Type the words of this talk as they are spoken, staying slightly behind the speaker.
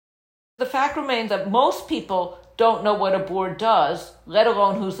The fact remains that most people don't know what a board does, let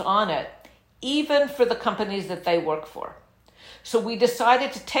alone who's on it, even for the companies that they work for. So we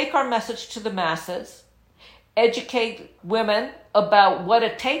decided to take our message to the masses, educate women about what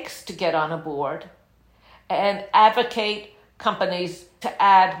it takes to get on a board, and advocate companies to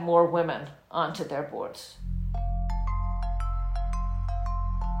add more women onto their boards.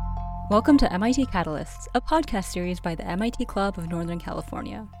 Welcome to MIT Catalysts, a podcast series by the MIT Club of Northern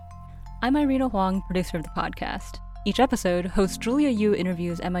California. I'm Irina Huang, producer of the podcast. Each episode, host Julia Yu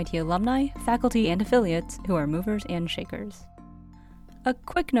interviews MIT alumni, faculty, and affiliates who are movers and shakers. A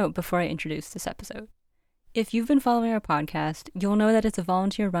quick note before I introduce this episode. If you've been following our podcast, you'll know that it's a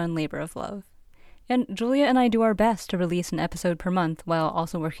volunteer-run labor of love. And Julia and I do our best to release an episode per month while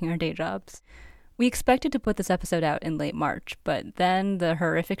also working our day jobs. We expected to put this episode out in late March, but then the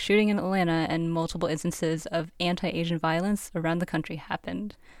horrific shooting in Atlanta and multiple instances of anti-Asian violence around the country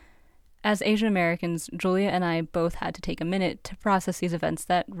happened. As Asian Americans, Julia and I both had to take a minute to process these events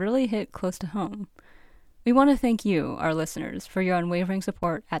that really hit close to home. We want to thank you, our listeners, for your unwavering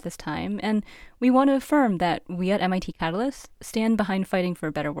support at this time, and we want to affirm that we at MIT Catalyst stand behind fighting for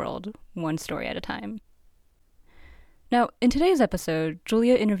a better world, one story at a time. Now, in today's episode,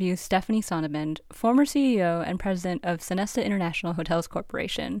 Julia interviews Stephanie Sonnabend, former CEO and president of Sonesta International Hotels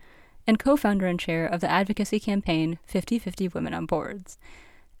Corporation, and co-founder and chair of the advocacy campaign 50/50 Women on Boards.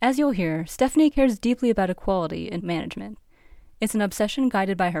 As you'll hear, Stephanie cares deeply about equality in management. It's an obsession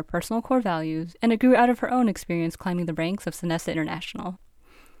guided by her personal core values, and it grew out of her own experience climbing the ranks of Sonesta International.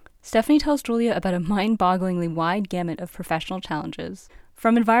 Stephanie tells Julia about a mind-bogglingly wide gamut of professional challenges,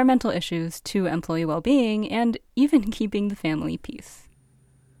 from environmental issues to employee well-being, and even keeping the family peace.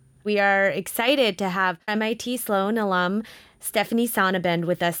 We are excited to have MIT Sloan alum Stephanie Sonnabend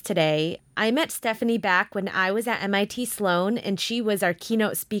with us today. I met Stephanie back when I was at MIT Sloan, and she was our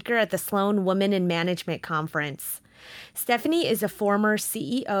keynote speaker at the Sloan Women in Management Conference. Stephanie is a former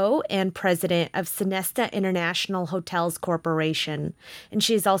CEO and president of Sonesta International Hotels Corporation, and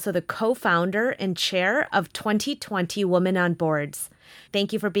she is also the co-founder and chair of 2020 Women on Boards.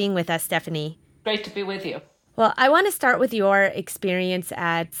 Thank you for being with us, Stephanie. Great to be with you. Well, I want to start with your experience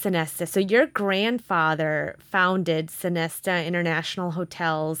at Sonesta. So your grandfather founded Sonesta International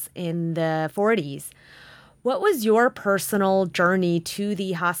Hotels in the 40s. What was your personal journey to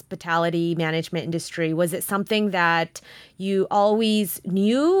the hospitality management industry? Was it something that you always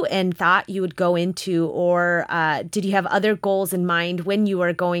knew and thought you would go into, or did you have other goals in mind when you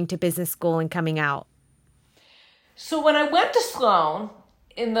were going to business school and coming out? So when I went to Sloan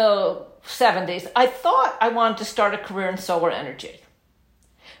in the 70s, I thought I wanted to start a career in solar energy.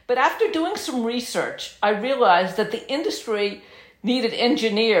 But after doing some research, I realized that the industry needed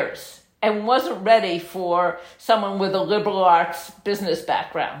engineers and wasn't ready for someone with a liberal arts business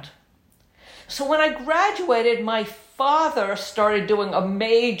background. So when I graduated, my father started doing a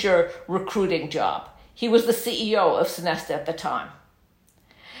major recruiting job. He was the CEO of Sonesta at the time.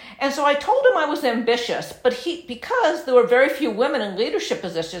 And so I told him I was ambitious, but because there were very few women in leadership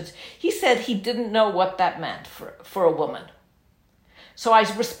positions, he said he didn't know what that meant for a woman. So I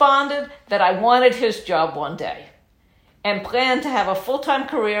responded that I wanted his job one day and planned to have a full-time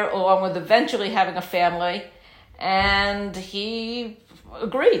career along with eventually having a family, and he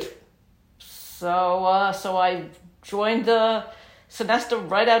agreed. So I joined Sonesta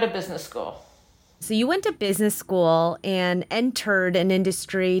right out of business school. So you went to business school and entered an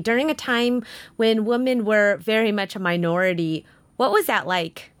industry during a time when women were very much a minority. What was that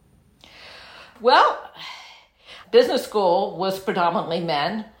like? Well, business school was predominantly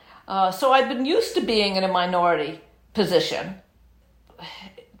men, so I'd been used to being in a minority position.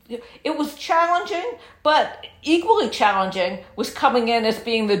 It was challenging, but equally challenging was coming in as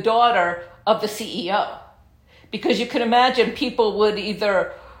being the daughter of the CEO. Because you can imagine people would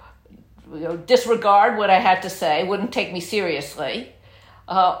either disregard what I had to say, wouldn't take me seriously,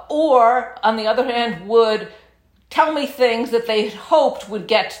 or, on the other hand, would tell me things that they hoped would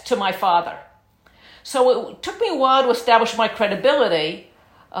get to my father. So it took me a while to establish my credibility,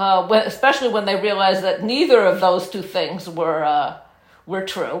 especially when they realized that neither of those two things were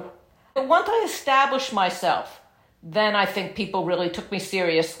true. But once I established myself, then I think people really took me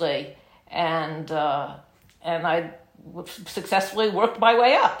seriously, and I successfully worked my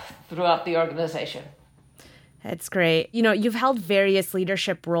way up throughout the organization. That's great. You know, you've held various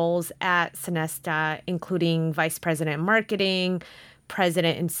leadership roles at Sonesta, including vice president of marketing,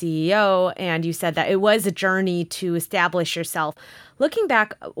 president and CEO, and you said that it was a journey to establish yourself. Looking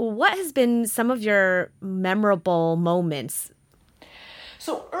back, what has been some of your memorable moments?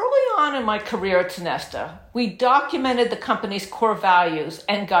 So early on in my career at Sonesta, we documented the company's core values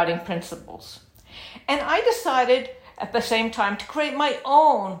and guiding principles. And I decided at the same time to create my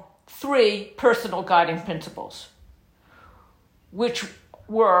own 3 personal guiding principles, which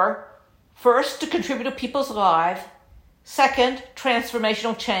were, first, to contribute to people's lives, second,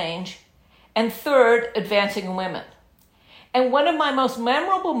 transformational change, and third, advancing women. And one of my most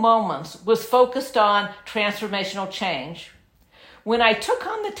memorable moments was focused on transformational change, when I took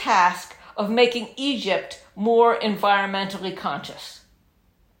on the task of making Egypt more environmentally conscious.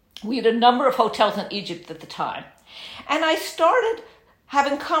 We had a number of hotels in Egypt at the time, and I started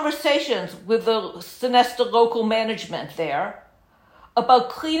having conversations with the Sonesta local management there about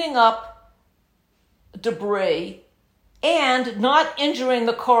cleaning up debris and not injuring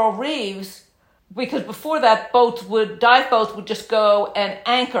the coral reefs, because before that, dive boats would just go and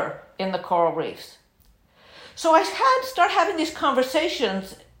anchor in the coral reefs. So I had to start having these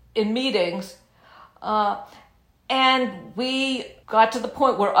conversations in meetings, and we got to the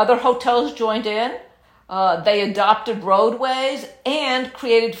point where other hotels joined in. They adopted roadways and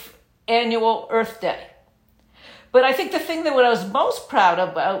created annual Earth Day. But I think the thing that what I was most proud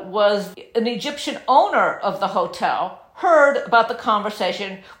about was an Egyptian owner of the hotel heard about the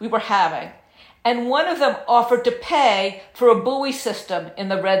conversation we were having, and one of them offered to pay for a buoy system in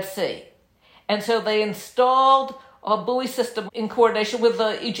the Red Sea. And so they installed a buoy system in coordination with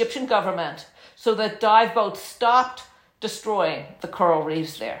the Egyptian government so that dive boats stopped destroying the coral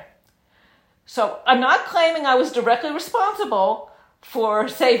reefs there. So I'm not claiming I was directly responsible for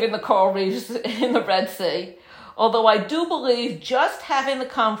saving the coral reefs in the Red Sea, although I do believe just having the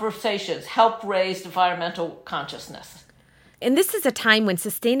conversations helped raise environmental consciousness. And this is a time when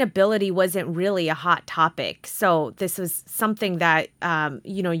sustainability wasn't really a hot topic. So this was something that,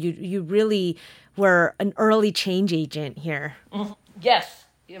 you really were an early change agent here. Mm-hmm. Yes,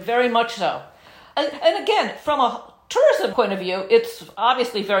 very much so. And again, from a tourism point of view, it's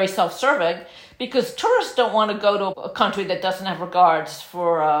obviously very self-serving because tourists don't want to go to a country that doesn't have regards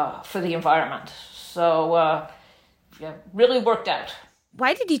for the environment. So, really worked out.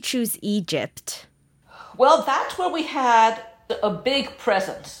 Why did you choose Egypt? Well, that's where we had a big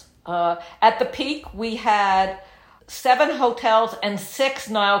presence. At the peak, we had 7 hotels and 6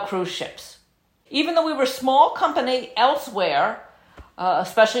 Nile cruise ships. Even though we were a small company elsewhere,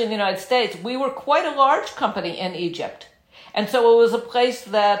 especially in the United States, we were quite a large company in Egypt. And so it was a place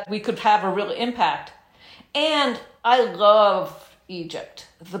that we could have a real impact. And I love Egypt.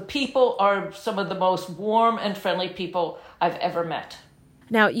 The people are some of the most warm and friendly people I've ever met.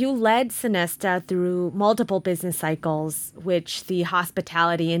 Now, you led Sonesta through multiple business cycles, which the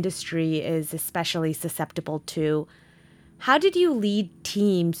hospitality industry is especially susceptible to. How did you lead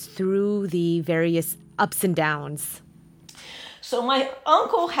teams through the various ups and downs? So my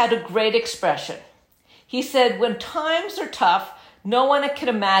uncle had a great expression. He said, when times are tough, no one can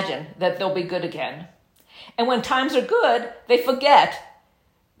imagine that they'll be good again. And when times are good, they forget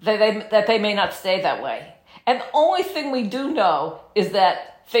that they may not stay that way. And the only thing we do know is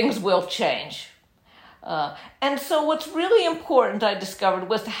that things will change. And so what's really important, I discovered,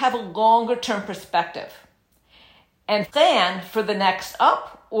 was to have a longer-term perspective and plan for the next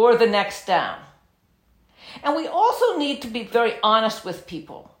up or the next down. And we also need to be very honest with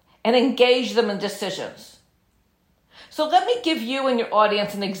people and engage them in decisions. So let me give you and your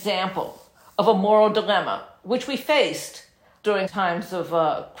audience an example of a moral dilemma which we faced during times of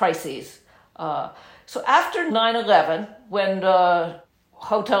crises. So after 9/11, when the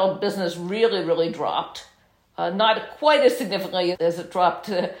hotel business really dropped, not quite as significantly as it dropped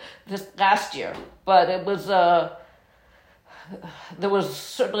this last year, but it was there was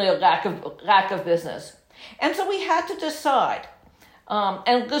certainly a lack of business. And so we had to decide.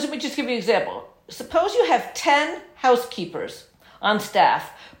 And let me just give you an example. Suppose you have 10 housekeepers on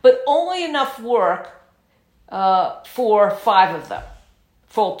staff, but only enough work for 5 of them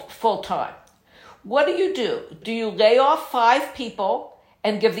full time. What do? Do you lay off 5 people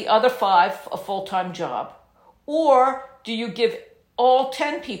and give the other 5 a full-time job? Or do you give all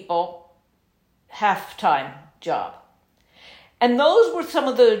 10 people half-time job? And those were some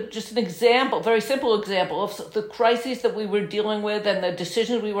of just an example, very simple example of the crises that we were dealing with and the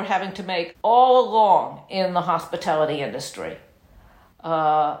decisions we were having to make all along in the hospitality industry.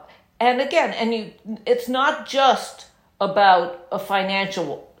 And again, it's not just about a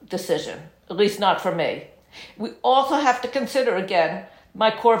financial decision, at least not for me. We also have to consider, again, my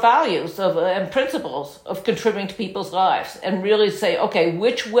core values and principles of contributing to people's lives and really say, okay,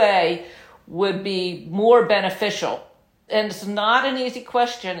 which way would be more beneficial And it's not an easy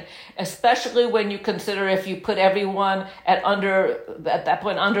question, especially when you consider if you put everyone at that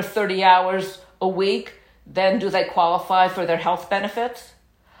point under 30 hours a week, then do they qualify for their health benefits?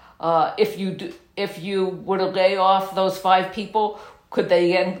 If you were to lay off those 5 people, could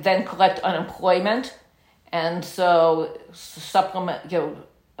they then collect unemployment and so supplement,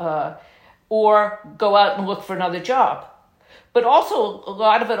 or go out and look for another job? But also, a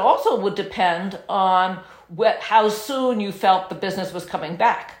lot of it also would depend on how soon you felt the business was coming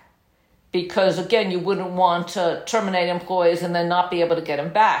back. Because again, you wouldn't want to terminate employees and then not be able to get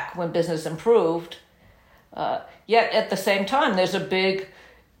them back when business improved. Yet at the same time, there's a big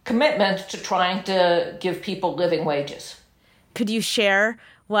commitment to trying to give people living wages. Could you share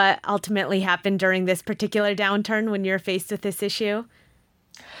what ultimately happened during this particular downturn when you're faced with this issue?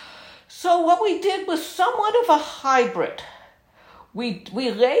 So what we did was somewhat of a hybrid. We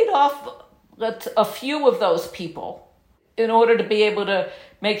laid off a few of those people in order to be able to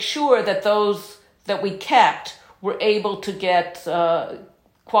make sure that those that we kept were able to get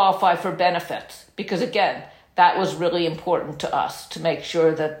qualify for benefits. Because again, that was really important to us to make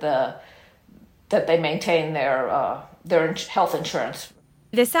sure that they maintain their health insurance.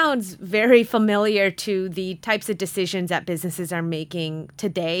 This sounds very familiar to the types of decisions that businesses are making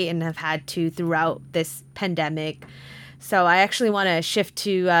today and have had to throughout this pandemic. So I actually want to shift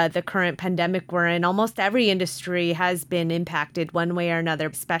to the current pandemic we're in. Almost every industry has been impacted one way or another,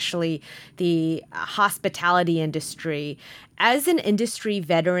 especially the hospitality industry. As an industry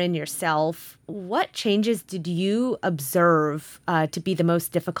veteran yourself, what changes did you observe to be the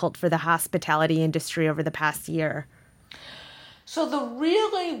most difficult for the hospitality industry over the past year? So the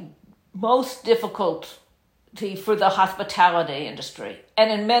really most difficult for the hospitality industry,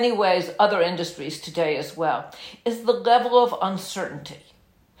 and in many ways other industries today as well, is the level of uncertainty.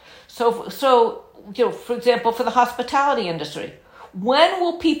 So for example, for the hospitality industry, when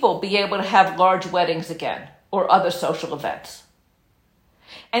will people be able to have large weddings again or other social events?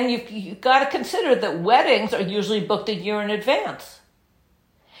 And you've got to consider that weddings are usually booked a year in advance.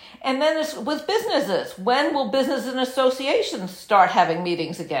 And then with businesses, when will business and associations start having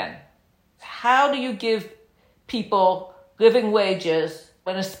meetings again? How do you give people living wages,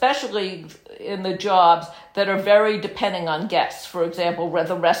 and especially in the jobs that are very depending on guests? For example,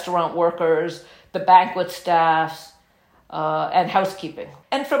 the restaurant workers, the banquet staffs, and housekeeping.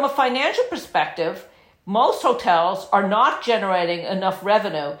 And from a financial perspective, most hotels are not generating enough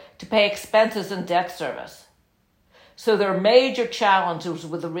revenue to pay expenses and debt service. So there are major challenges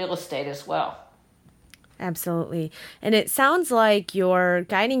with the real estate as well. Absolutely. And it sounds like your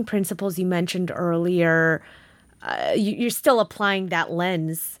guiding principles you mentioned earlier, you're still applying that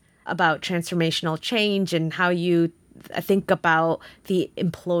lens about transformational change and how you think about the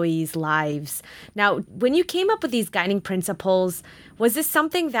employees' lives. Now, when you came up with these guiding principles, was this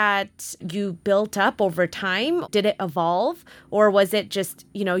something that you built up over time? Did it evolve? Or was it just,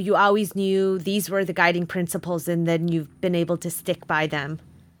 you always knew these were the guiding principles and then you've been able to stick by them?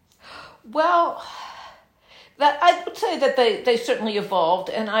 Well, I would say that they certainly evolved,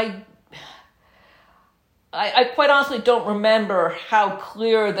 and I quite honestly don't remember how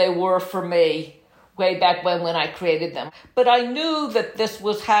clear they were for me way back when I created them. But I knew that this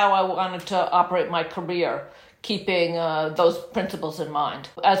was how I wanted to operate my career, keeping those principles in mind.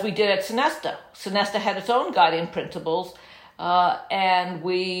 As we did at Sonesta. Sonesta had its own guiding principles, and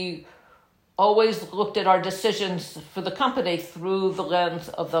we always looked at our decisions for the company through the lens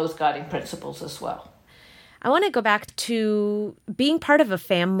of those guiding principles as well. I want to go back to being part of a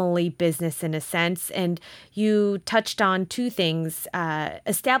family business in a sense, and you touched on two things,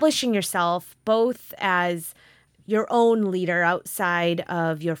 establishing yourself both as your own leader outside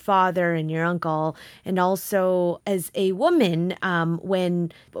of your father and your uncle, and also as a woman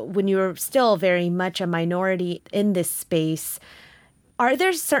when you're still very much a minority in this space. Are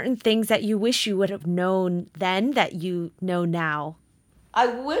there certain things that you wish you would have known then that you know now? I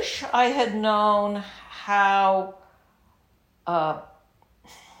wish I had known how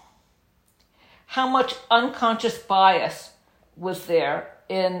much unconscious bias was there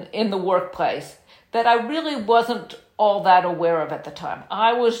in the workplace that I really wasn't all that aware of at the time.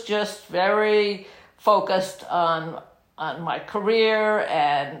 I was just very focused on my career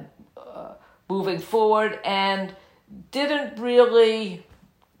and moving forward, and didn't really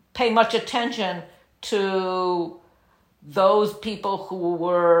pay much attention to those people who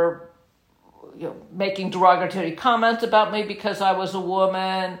were making derogatory comments about me because I was a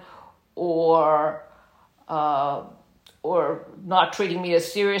woman, or not treating me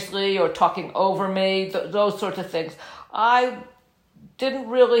as seriously, or talking over me, those sorts of things. I didn't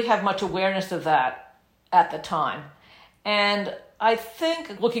really have much awareness of that at the time. And I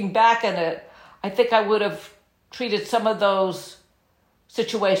think, looking back at it, I think I would have treated some of those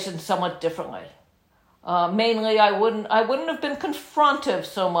situations somewhat differently. Mainly, I wouldn't have been confrontive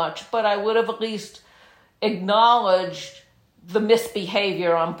so much, but I would have at least acknowledged the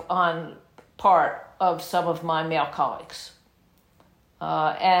misbehavior on part of some of my male colleagues.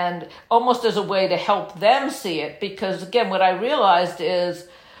 And almost as a way to help them see it, because again, what I realized is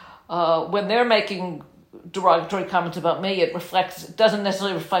when they're making derogatory comments about me, it doesn't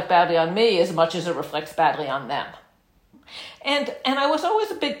necessarily reflect badly on me as much as it reflects badly on them. And I was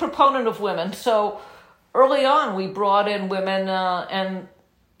always a big proponent of women, so early on we brought in women and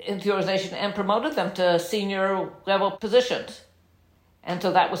into the organization and promoted them to senior level positions. And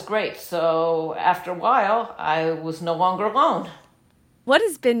so that was great. So after a while, I was no longer alone. What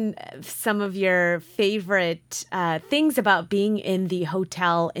has been some of your favorite things about being in the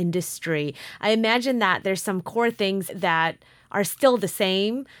hotel industry? I imagine that there's some core things that are still the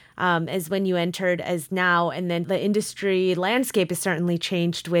same as when you entered as now. And then the industry landscape has certainly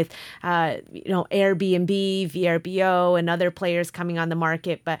changed with, Airbnb, VRBO, and other players coming on the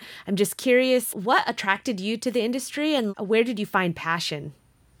market. But I'm just curious, what attracted you to the industry and where did you find passion?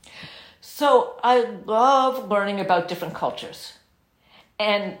 So I love learning about different cultures.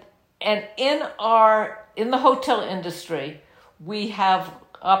 And in the hotel industry, we have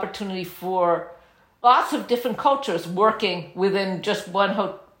opportunity for lots of different cultures working within just one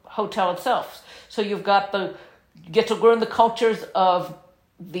hotel itself. So you get to learn the cultures of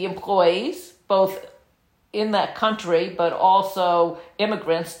the employees, both in that country, but also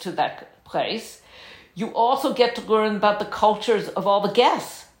immigrants to that place. You also get to learn about the cultures of all the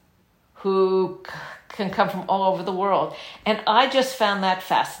guests who can come from all over the world. And I just found that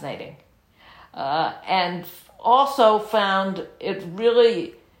fascinating. And also found it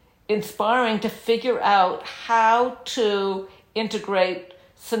really inspiring to figure out how to integrate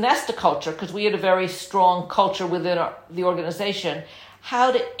Sonesta culture, because we had a very strong culture within the organization,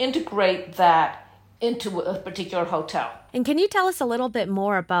 how to integrate that into a particular hotel. And can you tell us a little bit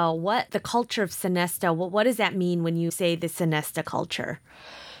more about what the culture of Sonesta, what does that mean when you say the Sonesta culture?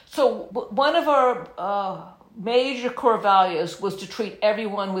 So one of our major core values was to treat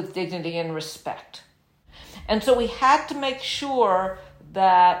everyone with dignity and respect. And so we had to make sure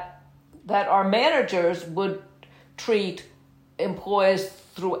that our managers would treat employees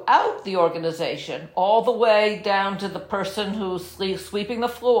throughout the organization, all the way down to the person who's sweeping the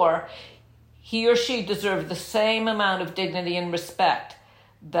floor. He or she deserved the same amount of dignity and respect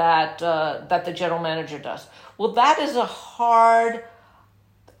that the general manager does. Well, that is a hard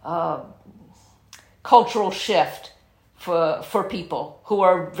cultural shift for people who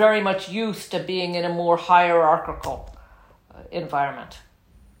are very much used to being in a more hierarchical environment.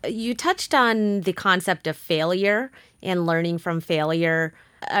 You touched on the concept of failure and learning from failure.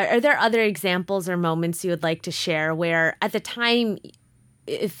 Are there other examples or moments you would like to share where at the time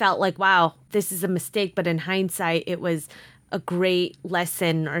it felt like, wow, this is a mistake, but in hindsight, it was a great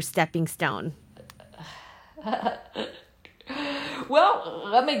lesson or stepping stone? Well,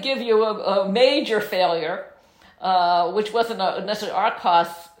 let me give you a major failure, which wasn't necessarily our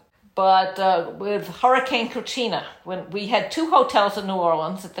cost, but with Hurricane Katrina. When we had 2 hotels in New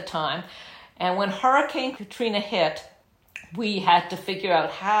Orleans at the time, and when Hurricane Katrina hit, we had to figure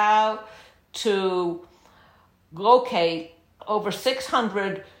out how to locate over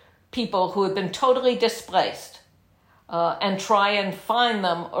 600 people who had been totally displaced and try and find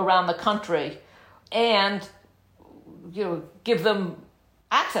them around the country and give them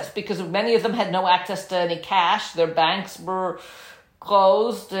access, because many of them had no access to any cash. Their banks were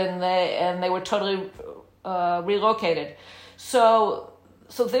closed and they were totally relocated. So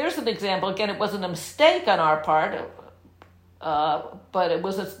there's an example. Again, it wasn't a mistake on our part, but it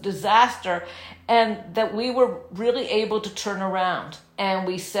was a disaster, and that we were really able to turn around. And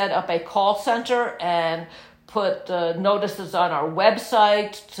we set up a call center and put notices on our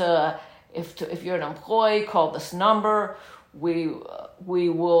website to, if you're an employee, call this number. We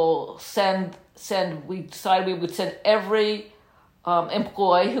will send. We decided we would send every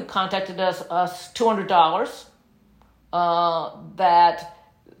employee who contacted us $200 that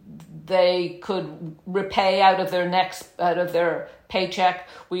they could repay out of their paycheck.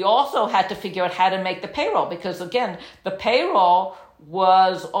 We also had to figure out how to make the payroll, because again, the payroll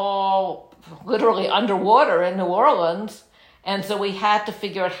was all literally underwater in New Orleans, and so we had to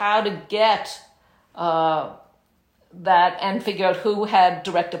figure out how to get that and figure out who had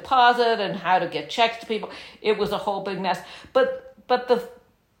direct deposit and how to get checks to people. It was a whole big mess. But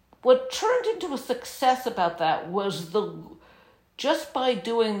what turned into a success about that was just by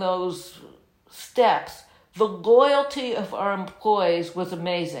doing those steps, the loyalty of our employees was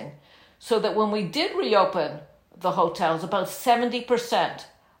amazing. So that when we did reopen the hotels, about 70%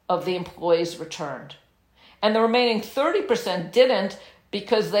 of the employees returned. And the remaining 30% didn't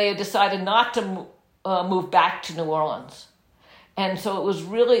because they had decided not to move back to New Orleans. And so it was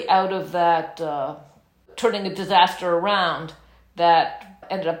really out of that turning a disaster around that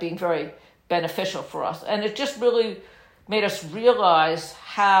ended up being very beneficial for us. And it just really made us realize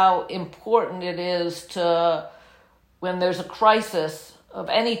how important it is to, when there's a crisis of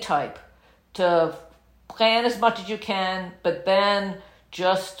any type, to plan as much as you can, but then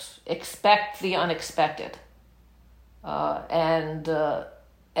just expect the unexpected, and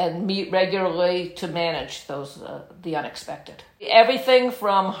meet regularly to manage those the unexpected. Everything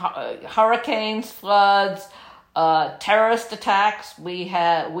from hurricanes, floods, terrorist attacks. We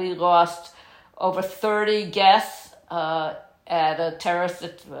lost over 30 guests at a terrorist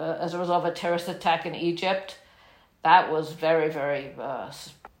as a result of a terrorist attack in Egypt. That was very, very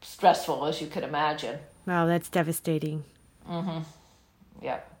stressful, as you could imagine. Wow, that's devastating. Mm-hmm.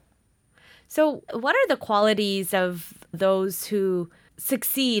 Yeah. So what are the qualities of those who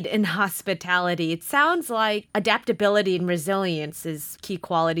succeed in hospitality? It sounds like adaptability and resilience is key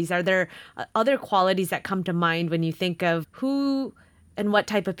qualities. Are there other qualities that come to mind when you think of who and what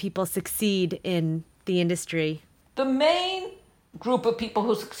type of people succeed in the industry? The main group of people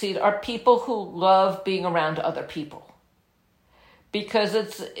who succeed are people who love being around other people, because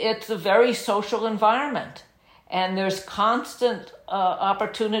it's a very social environment, and there's constant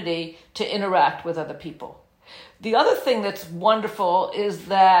opportunity to interact with other people. The other thing that's wonderful is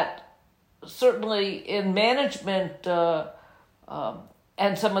that certainly in management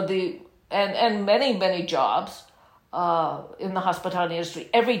and some of the and many jobs in the hospitality industry,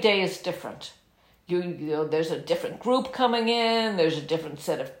 every day is different. You know, there's a different group coming in. There's a different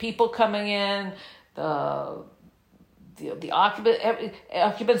set of people coming in. The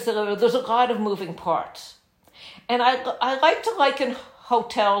occupancy level. There's a lot of moving parts, and I like to liken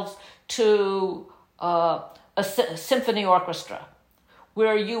hotels to a symphony orchestra,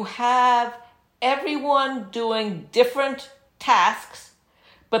 where you have everyone doing different tasks,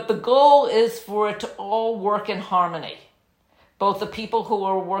 but the goal is for it to all work in harmony. Both the people who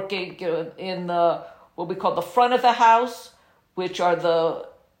are working in the what we call the front of the house, which are the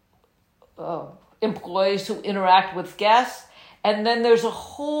employees who interact with guests, and then there's a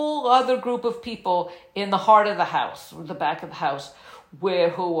whole other group of people in the heart of the house, or the back of the house,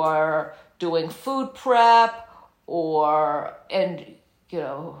 who are doing food prep or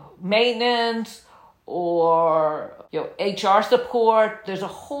maintenance or HR support. There's a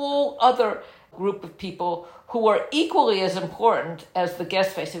whole other group of people who are equally as important as the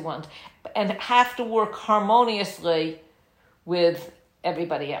guest-facing ones and have to work harmoniously with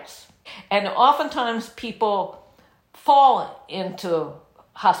everybody else. And oftentimes people fall into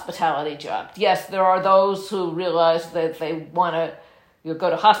hospitality jobs. Yes, there are those who realize that they want to go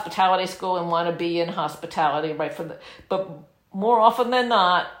to hospitality school and want to be in hospitality right from but more often than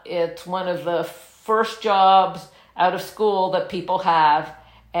not, it's one of the first jobs out of school that people have,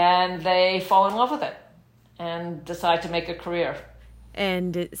 and they fall in love with it and decide to make a career.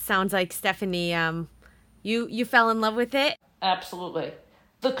 And it sounds like, Stephanie, you fell in love with it? Absolutely.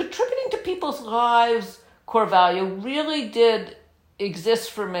 The contributing to people's lives core value really did exist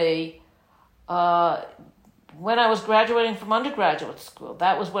for me when I was graduating from undergraduate school.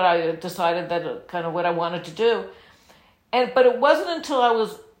 That was what I decided that kind of what I wanted to do. But it wasn't until I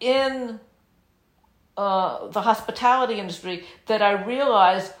was in the hospitality industry that I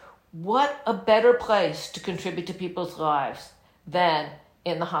realized what a better place to contribute to people's lives than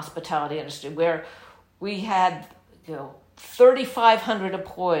in the hospitality industry, where we had 3,500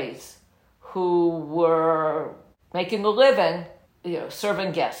 employees who were making a living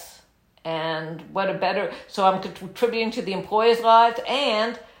serving guests. And what a better, so I'm contributing to the employees' lives,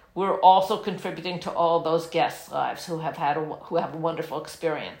 and we're also contributing to all those guests' lives who have a wonderful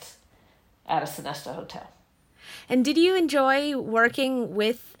experience at a Sonesta hotel. And did you enjoy working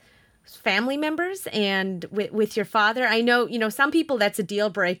with family members and with your father? I know, some people that's a deal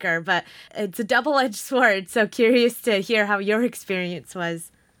breaker, but it's a double-edged sword. So curious to hear how your experience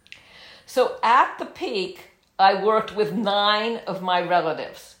was. So at the peak, I worked with 9 of my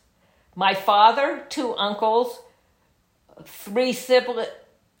relatives. My father, 2 uncles, 2 siblings,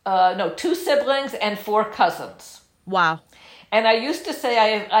 and 4 cousins. Wow. And I used to say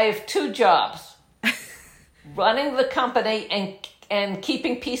I have 2 jobs, running the company and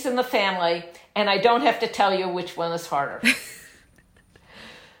keeping peace in the family, and I don't have to tell you which one is harder.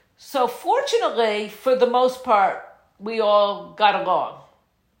 So fortunately, for the most part, we all got along.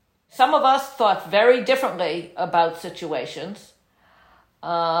 Some of us thought very differently about situations,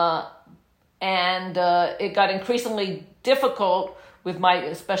 and it got increasingly difficult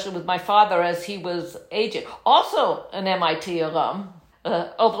especially with my father as he was aging. Also an MIT alum,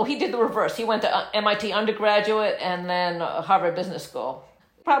 although he did the reverse. He went to MIT undergraduate and then Harvard Business School.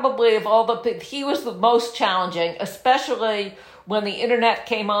 Probably of all he was the most challenging, especially when the internet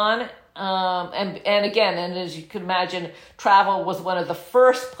came on. And again, and as you can imagine, travel was one of the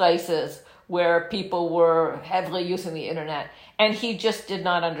first places where people were heavily using the internet, and he just did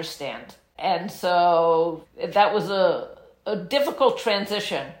not understand. And so that was a difficult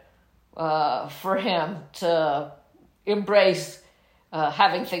transition for him to embrace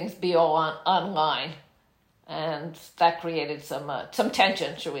having things be all online. And that created some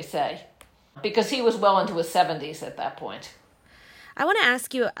tension, shall we say, because he was well into his 70s at that point. I want to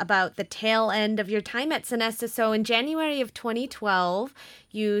ask you about the tail end of your time at Sonesta. So in January of 2012,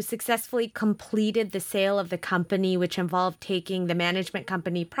 you successfully completed the sale of the company, which involved taking the management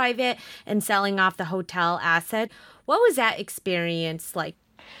company private and selling off the hotel asset. What was that experience like?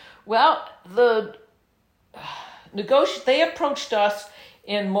 Well, they approached us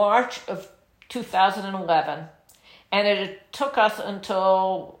in March of 2011, and it took us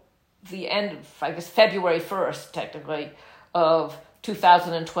until the end of, I guess, February 1st, technically, of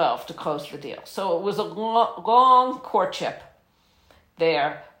 2012 to close the deal. So it was a long courtship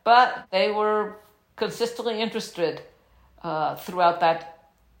there, but they were consistently interested throughout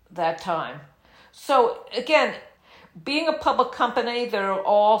that time. So again, being a public company, there are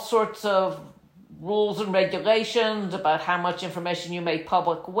all sorts of rules and regulations about how much information you make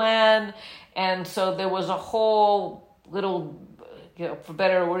public when, and so there was a whole little, for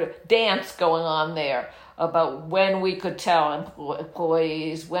better word, dance going on there about when we could tell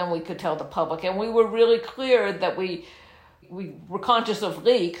employees, when we could tell the public. And we were really clear that we were conscious of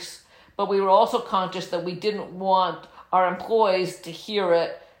leaks, but we were also conscious that we didn't want our employees to hear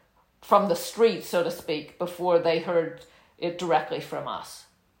it from the street, so to speak, before they heard it directly from us.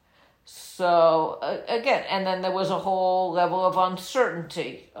 So again, and then there was a whole level of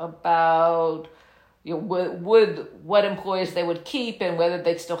uncertainty about what employees they would keep and whether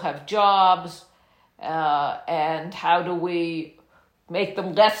they'd still have jobs. And how do we make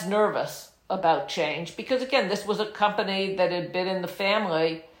them less nervous about change? Because again, this was a company that had been in the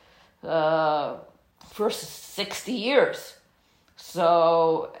family for 60 years.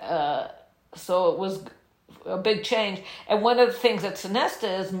 So it was a big change. And one of the things at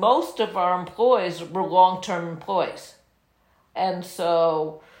Sonesta is most of our employees were long-term employees. And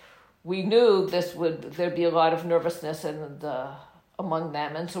so we knew there'd be a lot of nervousness among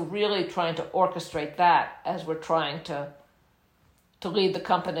them, and so really trying to orchestrate that as we're trying to lead the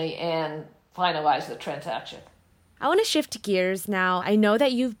company and finalize the transaction. I want to shift gears now. I know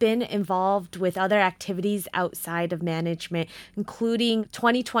that you've been involved with other activities outside of management, including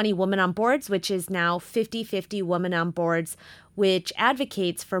 2020 Women on Boards, which is now 50-50 Women on Boards, which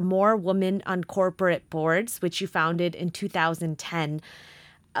advocates for more women on corporate boards, which you founded in 2010.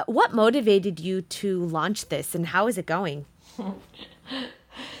 What motivated you to launch this, and how is it going?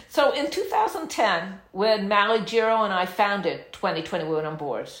 So in 2010, when Mally Giro and I founded 2020 Women on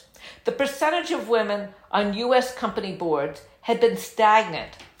Boards, the percentage of women on U.S. company boards had been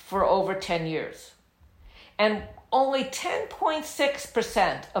stagnant for over 10 years. And only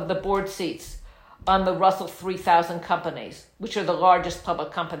 10.6% of the board seats on the Russell 3000 companies, which are the largest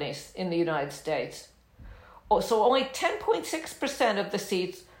public companies in the United States. So only 10.6% of the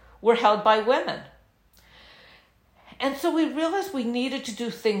seats were held by women. And so we realized we needed to do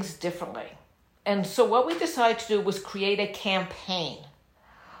things differently. And so what we decided to do was create a campaign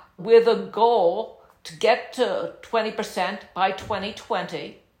with a goal to get to 20% by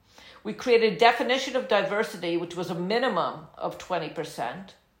 2020. We created a definition of diversity, which was a minimum of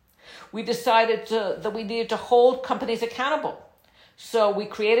 20%. We decided that we needed to hold companies accountable. So we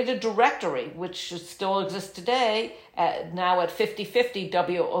created a directory, which still exists today, now at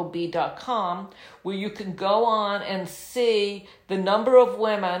 5050wob.com, where you can go on and see the number of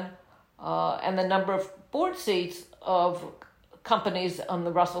women and the number of board seats of companies on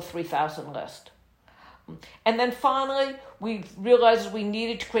the Russell 3000 list. And then finally, we realized we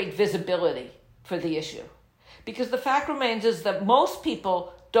needed to create visibility for the issue. Because the fact remains is that most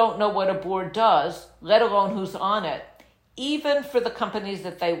people don't know what a board does, let alone who's on it, even for the companies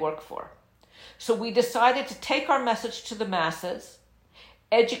that they work for. So we decided to take our message to the masses,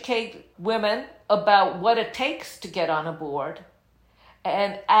 educate women about what it takes to get on a board,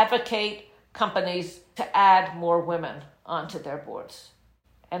 and advocate companies to add more women onto their boards.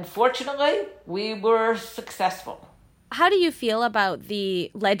 And fortunately, we were successful. How do you feel about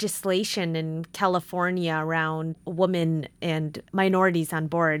the legislation in California around women and minorities on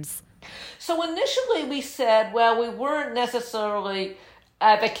boards? So initially we said, well, we weren't necessarily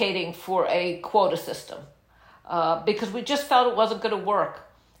advocating for a quota system because we just felt it wasn't going to work,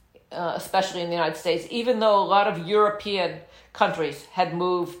 especially in the United States, even though a lot of European countries had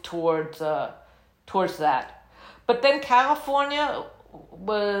moved towards that. But then California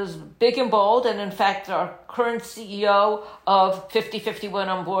was big and bold, and in fact our current CEO of 50-50 Women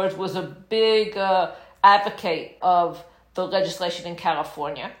on Boards was a big advocate of the legislation in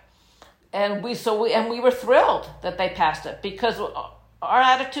California. And we were thrilled that they passed it, because our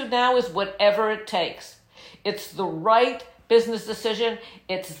attitude now is whatever it takes. It's the right business decision.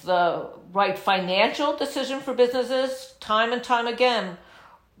 It's the right financial decision for businesses. Time and time again,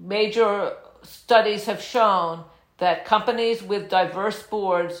 major studies have shown that companies with diverse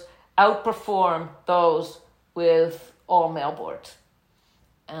boards outperform those with all-male boards.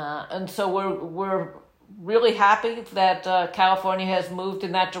 And so we're really happy that California has moved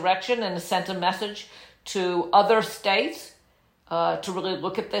in that direction and has sent a message to other states to really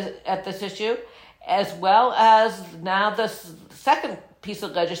look at this issue, as well as now the second piece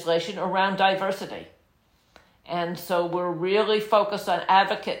of legislation around diversity. And so we're really focused on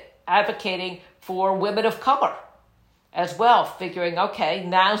advocating for women of color as well, figuring, okay,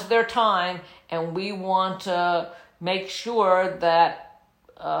 now's their time, and we want to make sure that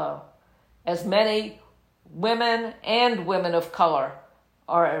as many women and women of color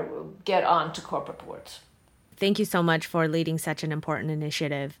get onto corporate boards. Thank you so much for leading such an important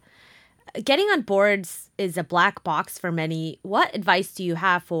initiative. Getting on boards is a black box for many. What advice do you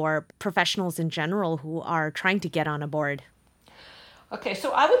have for professionals in general who are trying to get on a board? Okay,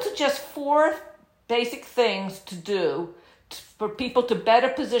 so I would suggest 4 basic things to do for people to better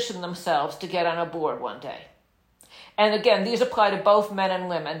position themselves to get on a board one day. And again, these apply to both men and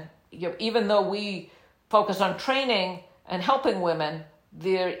women. Even though we focus on training and helping women,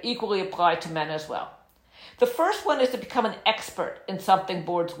 they're equally applied to men as well. The first one is to become an expert in something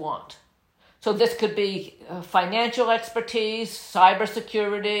boards want. So this could be financial expertise,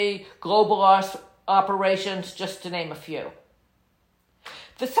 cybersecurity, global operations, just to name a few.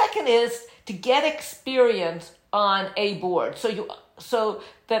 The second is to get experience on a board, so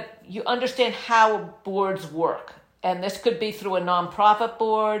that you understand how boards work. And this could be through a nonprofit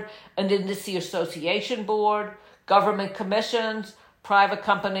board, an industry association board, government commissions, private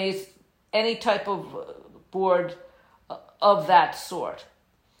companies, any type of board of that sort.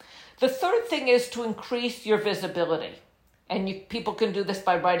 The third thing is to increase your visibility. And people can do this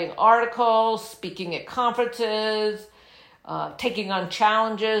by writing articles, speaking at conferences, taking on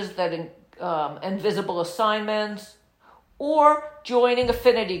challenges and visible assignments, or joining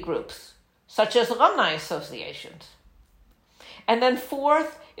affinity groups, such as alumni associations. And then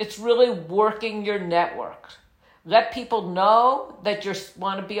fourth, it's really working your network. Let people know that you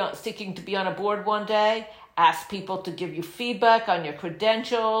want to be seeking to be on a board one day. Ask people to give you feedback on your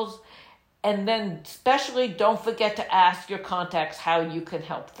credentials. And then especially don't forget to ask your contacts how you can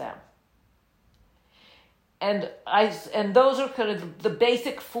help them. And those are kind of the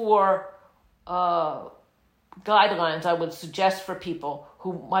basic 4 guidelines I would suggest for people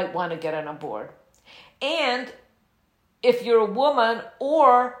who might want to get on a board. And if you're a woman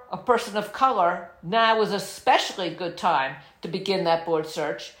or a person of color, now is especially a good time to begin that board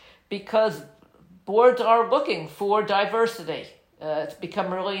search, because boards are looking for diversity. It's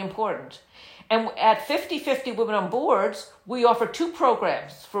become really important. And at 50-50 Women on Boards, we offer 2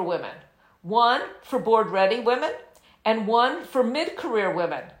 programs for women. One for board-ready women, and one for mid-career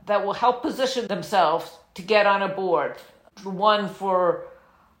women that will help position themselves to get on a board. The one for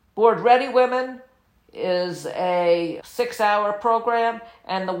board-ready women is a 6-hour program,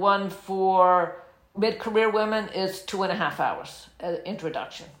 and the one for mid-career women is 2.5 hours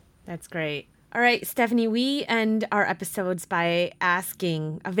introduction. That's great. All right, Stephanie, we end our episodes by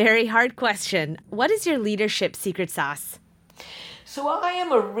asking a very hard question. What is your leadership secret sauce? So I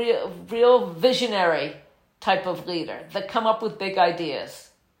am a real visionary type of leader that come up with big ideas.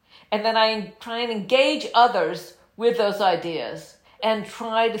 And then I try and engage others with those ideas and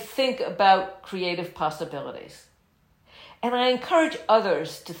try to think about creative possibilities. And I encourage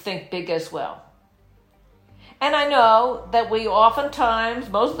others to think big as well. And I know that we oftentimes,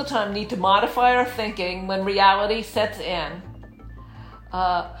 most of the time, need to modify our thinking when reality sets in.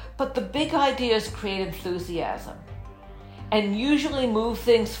 But the big ideas create enthusiasm and usually move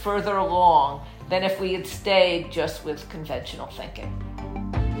things further along than if we had stayed just with conventional thinking.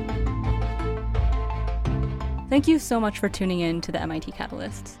 Thank you so much for tuning in to the MIT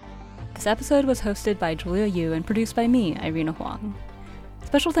Catalysts. The This episode was hosted by Julia Yu and produced by me, Irina Huang.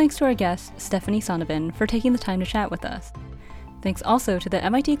 Special thanks to our guest, Stephanie Sonnabend, for taking the time to chat with us. Thanks also to the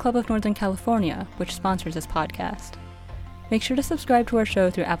MIT Club of Northern California, which sponsors this podcast. Make sure to subscribe to our show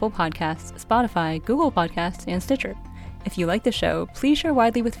through Apple Podcasts, Spotify, Google Podcasts, and Stitcher. If you like the show, please share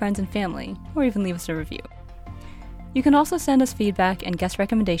widely with friends and family, or even leave us a review. You can also send us feedback and guest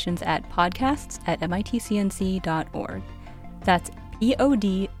recommendations at podcasts@mitcnc.org. That's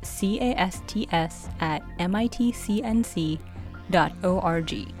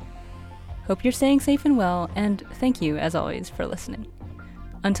podcasts@mitcnc.org. Hope you're staying safe and well, and thank you, as always, for listening.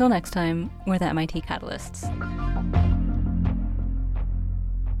 Until next time, we're the MIT Catalysts.